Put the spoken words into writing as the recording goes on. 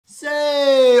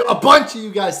A bunch of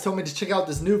you guys told me to check out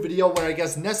this new video where I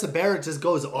guess Nessa Barrett just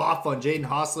goes off on Jaden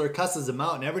Hossler, cusses him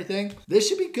out and everything. This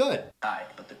should be good.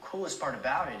 But the coolest part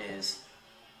about it is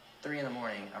 3 in the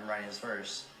morning, I'm writing this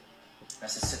verse.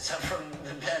 Nessa sits up from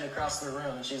the bed across the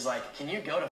room and she's like, can you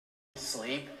go to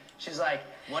sleep? She's like,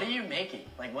 what are you making?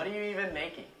 Like, what are you even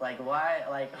making? Why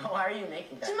are you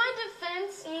making that? To my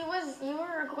defense, you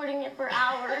were recording it for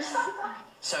hours.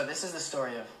 So this is the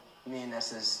story of me and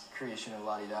Nessa's creation of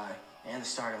La Di Die, and the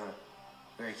start of a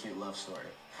very cute love story,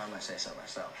 if I might say so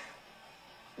myself.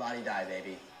 La Di Die,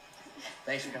 baby.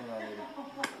 Thanks for coming on,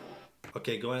 baby.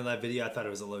 Okay, going to that video, I thought it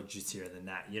was a little juicier than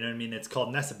that. You know what I mean? It's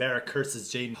called Nessa Barrett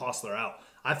curses Jaden Hossler out.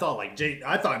 I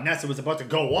thought Nessa was about to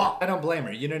go off. I don't blame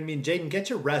her. You know what I mean? Jaden,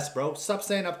 get your rest, bro. Stop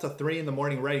staying up till 3 in the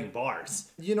morning writing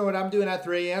bars. You know what I'm doing at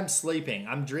 3 a.m.? Sleeping.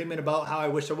 I'm dreaming about how I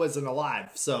wish I wasn't alive.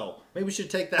 So maybe we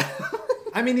should take that.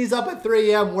 I mean, he's up at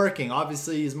 3 a.m. working.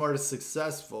 Obviously, he's more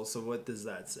successful. So what does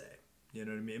that say? You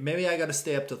know what I mean? Maybe I gotta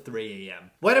stay up till 3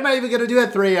 a.m. What am I even gonna do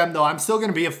at 3 a.m. though? I'm still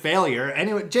gonna be a failure.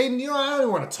 Anyway, Jaden, you know, I don't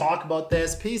even want to talk about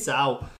this. Peace out.